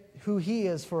forget who he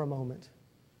is for a moment,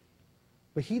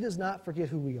 but he does not forget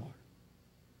who we are.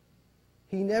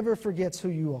 He never forgets who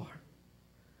you are.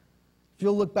 If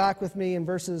you'll look back with me in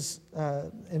verse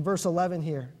 11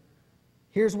 here,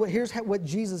 here's what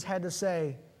Jesus had to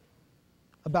say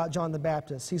about John the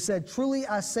Baptist. He said, "Truly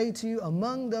I say to you,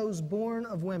 among those born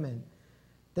of women,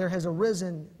 there has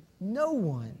arisen no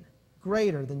one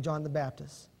greater than John the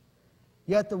Baptist.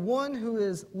 Yet the one who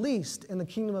is least in the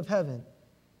kingdom of heaven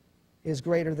is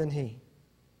greater than he."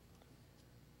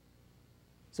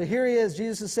 So here he is,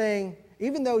 Jesus is saying,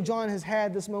 even though John has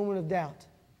had this moment of doubt,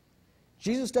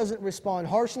 Jesus doesn't respond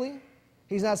harshly.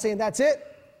 He's not saying, "That's it,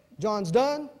 John's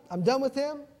done, I'm done with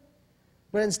him."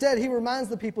 But instead, he reminds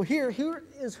the people, here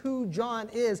is who John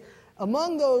is.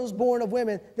 Among those born of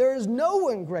women, there is no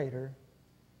one greater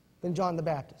than John the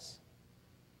Baptist.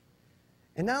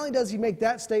 And not only does he make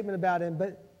that statement about him,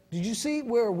 but did you see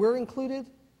where we're included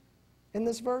in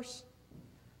this verse?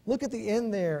 Look at the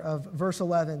end there of verse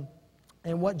 11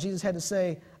 and what Jesus had to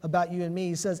say about you and me.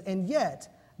 He says, "And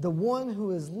yet the one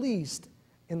who is least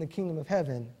in the kingdom of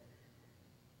heaven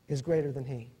is greater than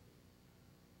he."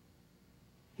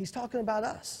 He's talking about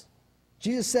us.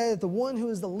 Jesus said that the one who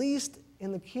is the least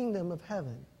in the kingdom of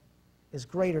heaven is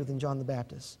greater than John the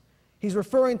Baptist. He's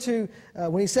referring to,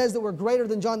 when he says that we're greater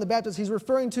than John the Baptist, he's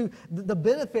referring to the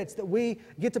benefits that we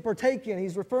get to partake in.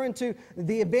 He's referring to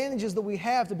the advantages that we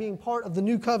have to being part of the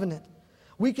new covenant.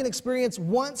 We can experience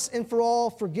once and for all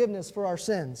forgiveness for our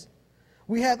sins.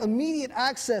 We have immediate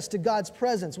access to God's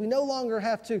presence. We no longer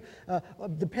have to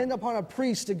depend upon a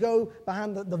priest to go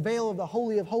behind the veil of the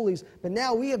Holy of Holies, but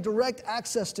now we have direct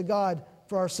access to God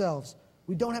for ourselves.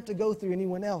 We don't have to go through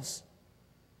anyone else.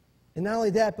 And not only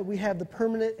that, but we have the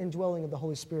permanent indwelling of the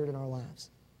Holy Spirit in our lives.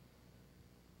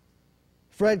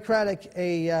 Fred Craddock,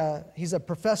 he's a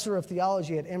professor of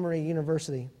theology at Emory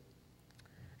University.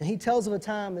 And he tells of a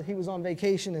time that he was on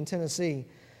vacation in Tennessee.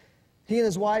 He and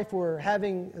his wife were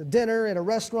having dinner at a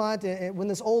restaurant, and when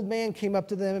this old man came up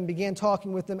to them and began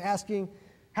talking with them, asking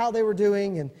how they were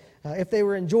doing and if they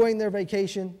were enjoying their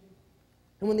vacation.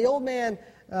 And when the old man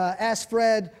asked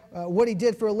Fred what he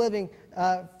did for a living,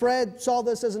 Fred saw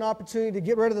this as an opportunity to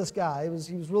get rid of this guy. He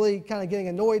was really kind of getting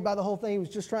annoyed by the whole thing. He was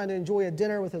just trying to enjoy a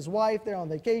dinner with his wife there on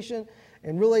vacation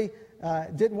and really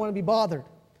didn't want to be bothered.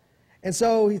 And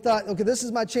so he thought, okay, this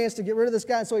is my chance to get rid of this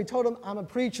guy. And so he told him, "I'm a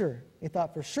preacher." He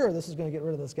thought, for sure, this is going to get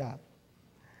rid of this guy.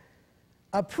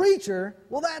 "A preacher?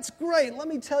 Well, that's great. Let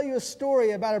me tell you a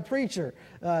story about a preacher,"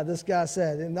 this guy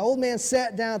said. And the old man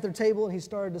sat down at their table and he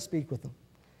started to speak with them.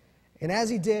 And as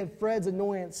he did, Fred's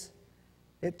annoyance,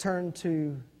 it turned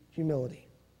to humility.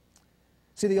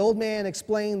 See, the old man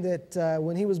explained that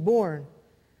when he was born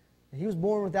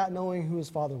without knowing who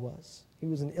his father was. He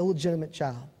was an illegitimate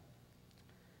child.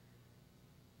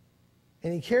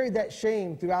 And he carried that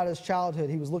shame throughout his childhood.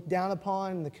 He was looked down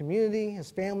upon in the community. His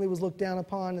family was looked down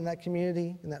upon in that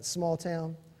community, in that small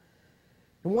town.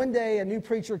 And one day, a new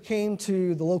preacher came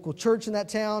to the local church in that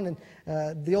town,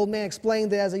 and the old man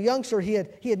explained that as a youngster, he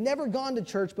had never gone to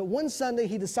church, but one Sunday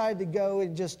he decided to go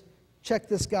and just check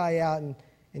this guy out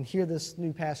and hear this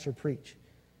new pastor preach.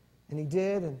 And he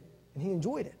did, and he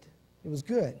enjoyed it. It was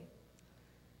good.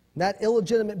 And that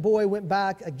illegitimate boy went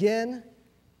back again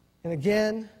and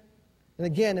again and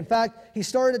again. In fact, he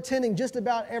started attending just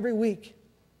about every week.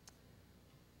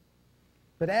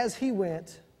 But as he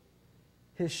went,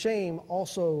 his shame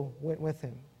also went with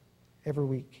him every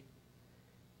week.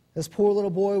 This poor little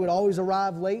boy would always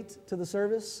arrive late to the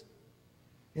service,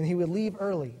 and he would leave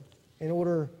early in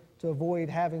order to avoid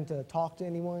having to talk to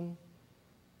anyone,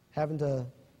 having to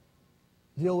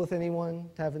deal with anyone,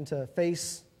 having to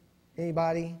face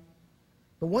anybody.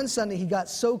 But one Sunday, he got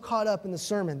so caught up in the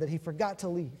sermon that he forgot to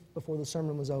leave before the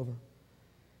sermon was over.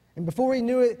 And before he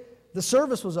knew it, the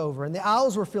service was over, and the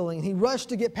aisles were filling, and he rushed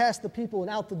to get past the people and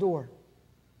out the door.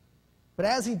 But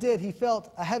as he did, he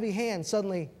felt a heavy hand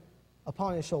suddenly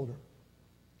upon his shoulder.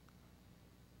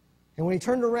 And when he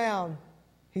turned around,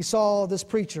 he saw this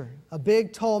preacher, a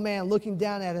big, tall man, looking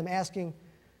down at him, asking,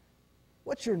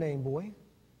 "What's your name, boy?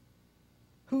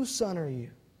 Whose son are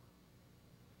you?"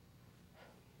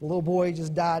 The little boy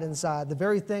just died inside. The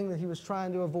very thing that he was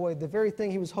trying to avoid, the very thing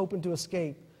he was hoping to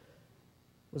escape,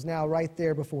 was now right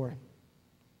there before him.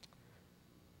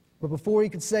 But before he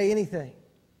could say anything,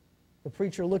 the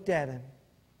preacher looked at him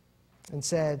and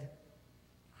said,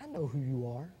 "I know who you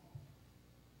are.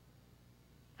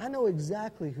 I know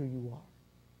exactly who you are.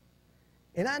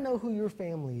 And I know who your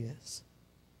family is.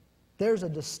 There's a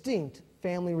distinct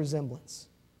family resemblance.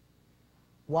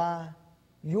 Why?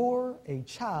 You're a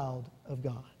child of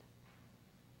God."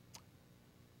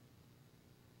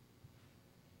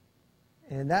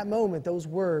 And in that moment, those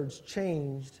words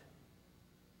changed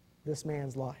this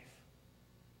man's life.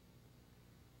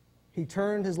 He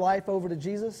turned his life over to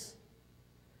Jesus,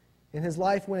 and his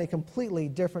life went a completely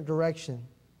different direction.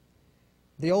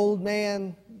 The old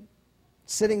man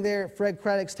sitting there at Fred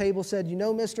Craddock's table said, "You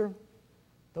know, mister,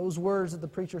 those words that the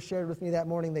preacher shared with me that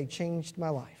morning, they changed my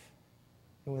life."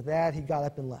 And with that, he got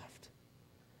up and left.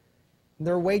 And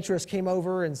their waitress came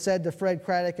over and said to Fred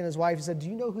Craddock and his wife, he said, "Do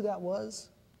you know who that was?"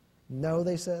 "No,"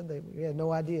 they said. We had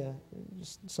no idea.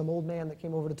 Just some old man that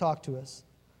came over to talk to us.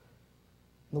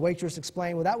 And the waitress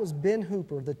explained, "Well, that was Ben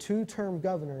Hooper, the 2-term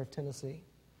governor of Tennessee."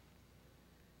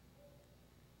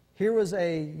 Here was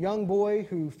a young boy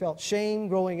who felt shame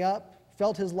growing up,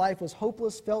 felt his life was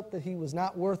hopeless, felt that he was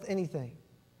not worth anything.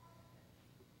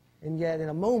 And yet, in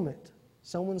a moment,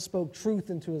 someone spoke truth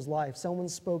into his life. Someone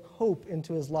spoke hope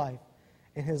into his life.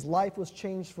 And his life was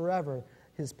changed forever.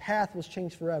 His path was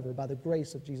changed forever by the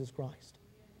grace of Jesus Christ.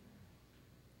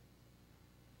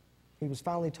 He was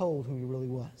finally told who he really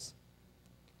was.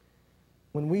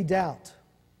 When we doubt,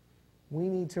 we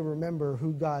need to remember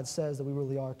who God says that we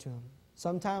really are to him.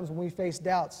 Sometimes when we face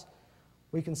doubts,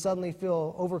 we can suddenly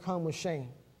feel overcome with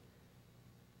shame,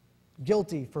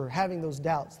 guilty for having those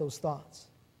doubts, those thoughts.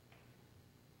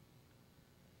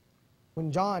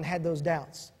 When John had those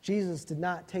doubts, Jesus did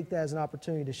not take that as an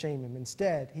opportunity to shame him.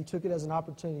 Instead, he took it as an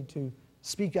opportunity to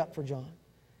speak up for John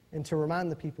and to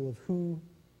remind the people of who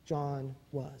John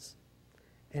was.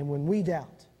 And when we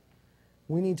doubt,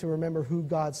 we need to remember who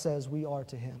God says we are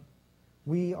to him.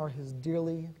 We are his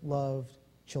dearly loved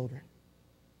children.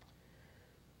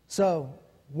 So,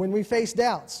 when we face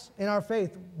doubts in our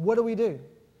faith, what do we do?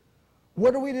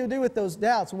 What are we to do with those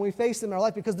doubts when we face them in our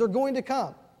life? Because they're going to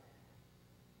come.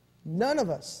 None of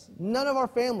us, none of our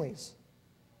families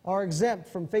are exempt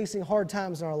from facing hard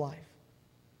times in our life.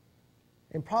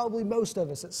 And probably most of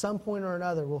us at some point or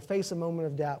another will face a moment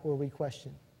of doubt where we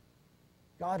question,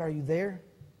 "God, are you there?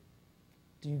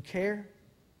 Do you care?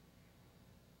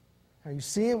 Are you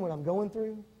seeing what I'm going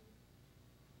through?"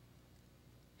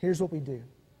 Here's what we do.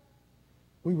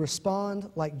 We respond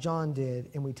like John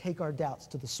did, and we take our doubts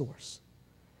to the source.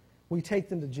 We take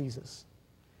them to Jesus.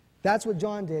 That's what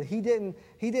John did. He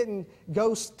didn't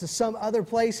go to some other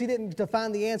place. He didn't to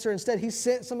find the answer. Instead, he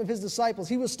sent some of his disciples.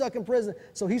 He was stuck in prison,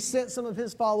 so he sent some of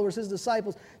his followers, his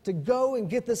disciples, to go and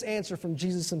get this answer from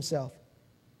Jesus himself.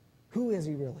 Who is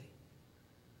he really?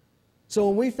 So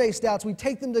when we face doubts, we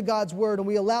take them to God's Word, and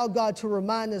we allow God to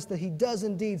remind us that he does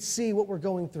indeed see what we're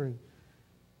going through,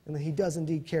 and that he does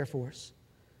indeed care for us.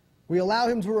 We allow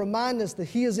him to remind us that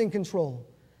he is in control,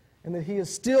 and that he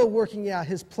is still working out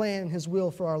his plan and his will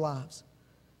for our lives,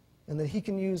 and that he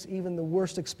can use even the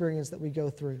worst experience that we go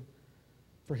through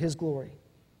for his glory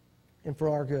and for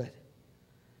our good.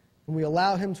 And we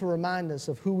allow him to remind us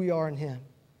of who we are in him.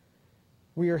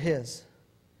 We are his.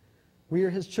 We are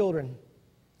his children,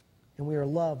 and we are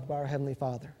loved by our Heavenly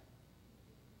Father.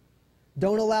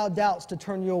 Don't allow doubts to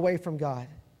turn you away from God.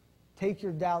 Take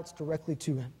your doubts directly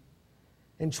to him.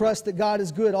 And trust that God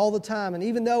is good all the time. And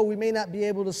even though we may not be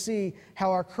able to see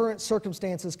how our current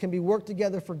circumstances can be worked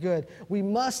together for good, we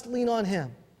must lean on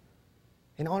him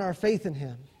and on our faith in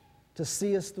him to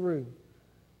see us through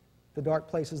the dark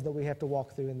places that we have to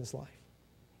walk through in this life.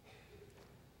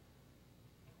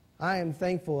 I am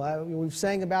thankful. We've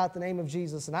sang about the name of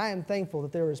Jesus, and I am thankful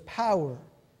that there is power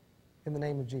in the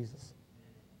name of Jesus.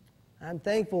 I'm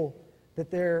thankful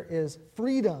that there is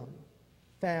freedom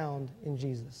found in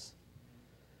Jesus.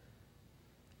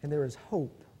 And there is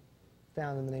hope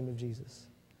found in the name of Jesus.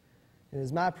 And it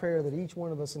is my prayer that each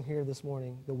one of us in here this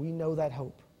morning, that we know that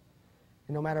hope.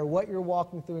 And no matter what you're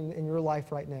walking through in your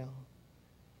life right now,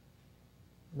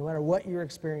 no matter what you're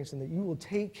experiencing, that you will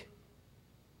take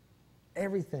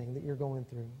everything that you're going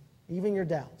through, even your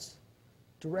doubts,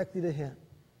 directly to him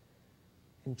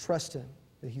and trust him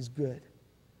that he's good,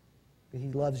 that he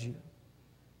loves you,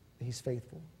 that he's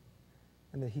faithful.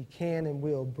 and that He can and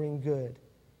will bring good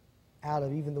out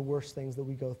of even the worst things that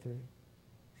we go through,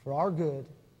 for our good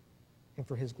and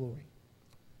for His glory.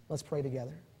 Let's pray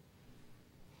together.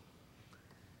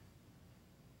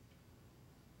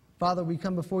 Father, we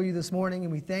come before you this morning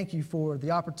and we thank you for the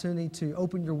opportunity to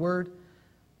open your word.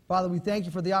 Father, we thank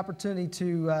you for the opportunity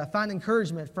to find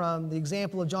encouragement from the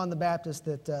example of John the Baptist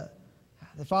that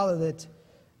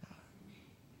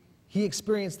he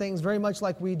experienced things very much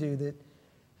like we do, that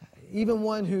even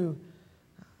one who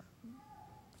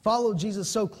followed Jesus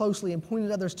so closely and pointed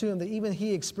others to Him, that even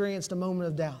he experienced a moment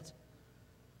of doubt.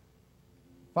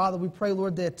 Father, we pray,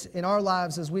 Lord, that in our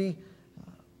lives as we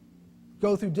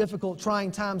go through difficult,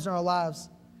 trying times in our lives,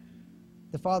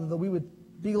 that, Father, that we would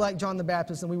be like John the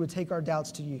Baptist and we would take our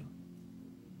doubts to you.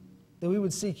 That we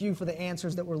would seek you for the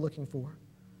answers that we're looking for.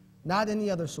 Not any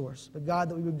other source, but God,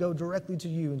 that we would go directly to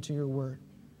you and to your word.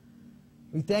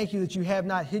 We thank you that you have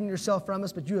not hidden yourself from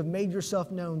us, but you have made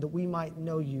yourself known that we might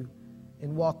know you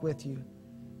and walk with you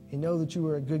and know that you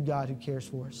are a good God who cares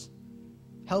for us.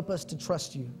 Help us to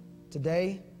trust you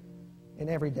today and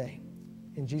every day.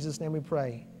 In Jesus' name we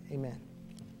pray. Amen.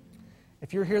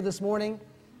 If you're here this morning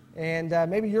and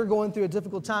maybe you're going through a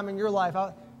difficult time in your life,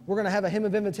 we're going to have a hymn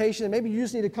of invitation, and maybe you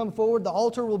just need to come forward. The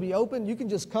altar will be open. You can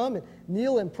just come and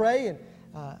kneel and pray and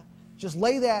just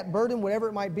lay that burden, whatever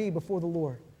it might be, before the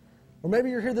Lord. Or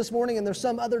maybe you're here this morning and there's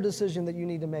some other decision that you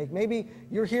need to make. Maybe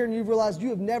you're here and you've realized you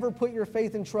have never put your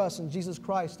faith and trust in Jesus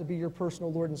Christ to be your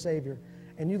personal Lord and Savior,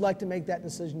 and you'd like to make that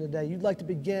decision today. You'd like to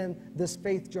begin this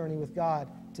faith journey with God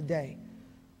today.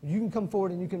 You can come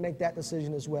forward and you can make that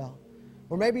decision as well.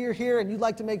 Or maybe you're here and you'd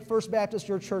like to make First Baptist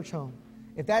your church home.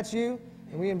 If that's you,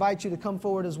 and we invite you to come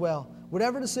forward as well.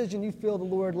 Whatever decision you feel the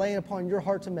Lord laying upon your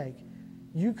heart to make,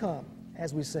 you come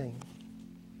as we sing.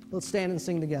 Let's stand and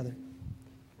sing together.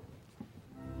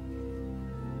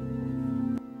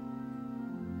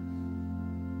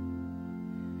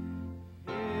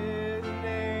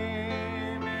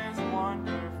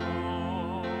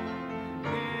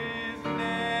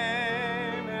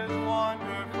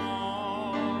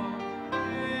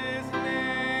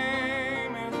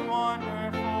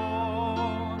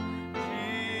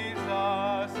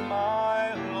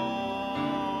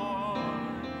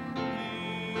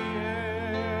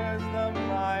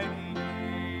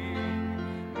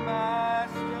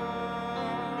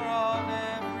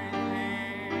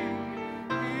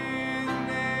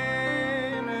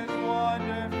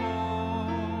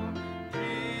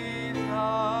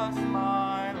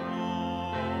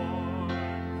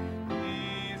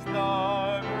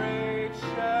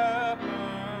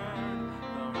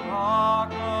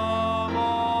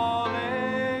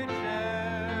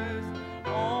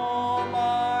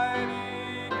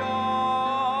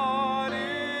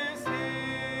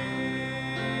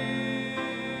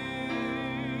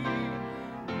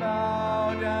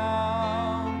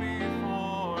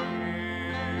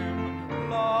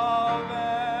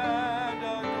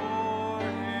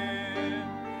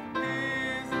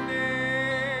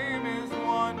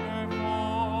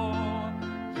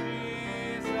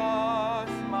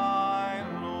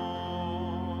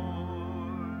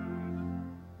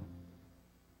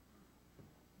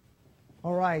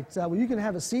 All right, well, you can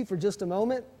have a seat for just a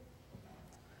moment.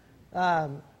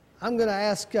 I'm going to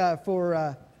ask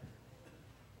for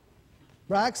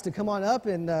Brax to come on up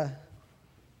and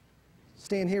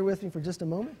stand here with me for just a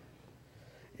moment.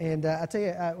 And I tell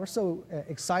you, we're so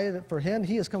excited for him.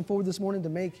 He has come forward this morning to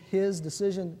make his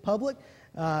decision public.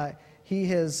 He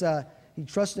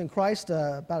trusted in Christ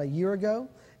about a year ago,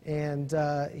 and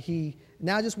he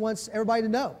now just wants everybody to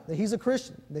know that he's a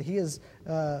Christian, that he has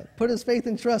put his faith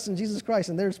and trust in Jesus Christ.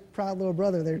 And there's proud little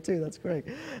brother there too. That's great.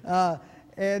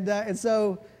 And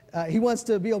so he wants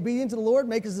to be obedient to the Lord,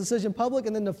 make his decision public,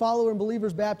 and then to follow in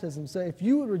believers' baptism. So if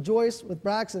you would rejoice with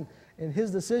Braxton in his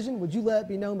decision, would you let it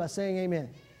be known by saying amen?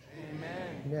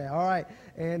 Amen. Yeah, all right.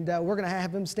 And we're going to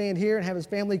have him stand here and have his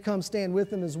family come stand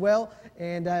with him as well.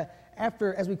 And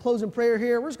as we close in prayer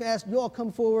here, we're just going to ask you all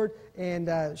come forward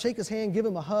and shake his hand, give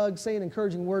him a hug, say an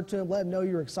encouraging word to him, let him know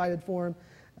you're excited for him.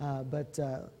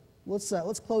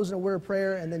 Let's close in a word of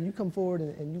prayer, and then you come forward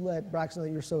and you let Braxton know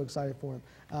that you're so excited for him.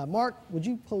 Mark, would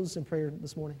you close in prayer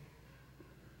this morning?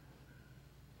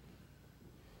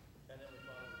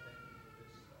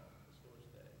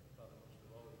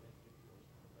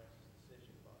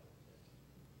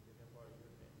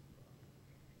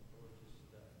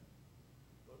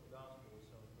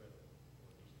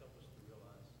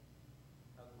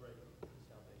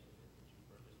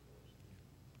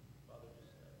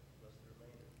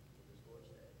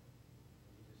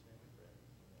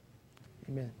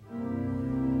 Amen.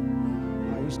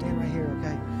 All right, you stand right here,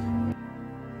 okay?